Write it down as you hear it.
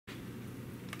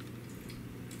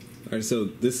Alright, so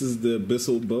this is the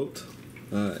Bissell BOLT.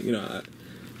 I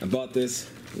bought this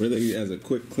really as a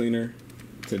quick cleaner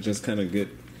to just kind of get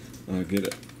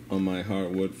it on my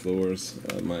hardwood floors.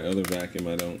 My other vacuum,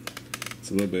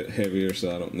 it's a little bit heavier,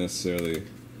 so I don't necessarily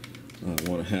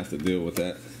want to have to deal with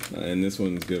that. And this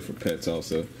one's good for pets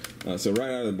also. So right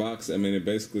out of the box, I mean, it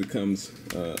basically comes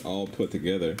all put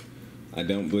together. I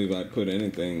don't believe I put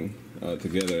anything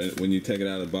together. When you take it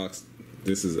out of the box,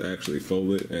 this is actually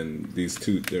folded, and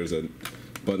there's a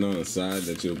button on the side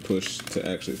that you'll push to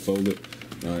actually fold it.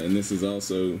 And this is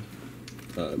also,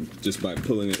 just by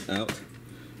pulling it out,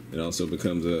 it also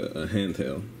becomes a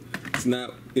handheld. It's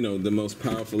not, the most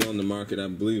powerful on the market. I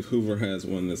believe Hoover has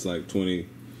one that's like 20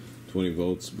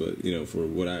 volts, but for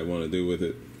what I want to do with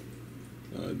it,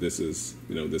 this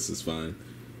is fine.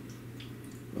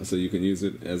 So you can use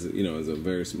it as as a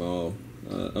very small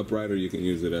upright, or you can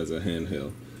use it as a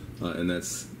handheld, and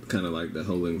that's kind of like the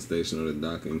holding station or the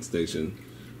docking station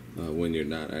when you're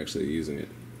not actually using it.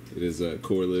 It is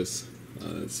cordless,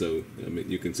 so I mean,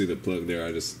 you can see the plug there.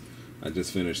 I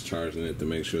just finished charging it to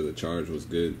make sure the charge was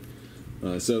good.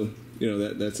 So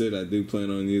that's it. I do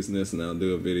plan on using this, and I'll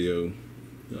do a video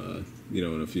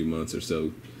in a few months or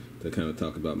so to kind of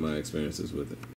talk about my experiences with it.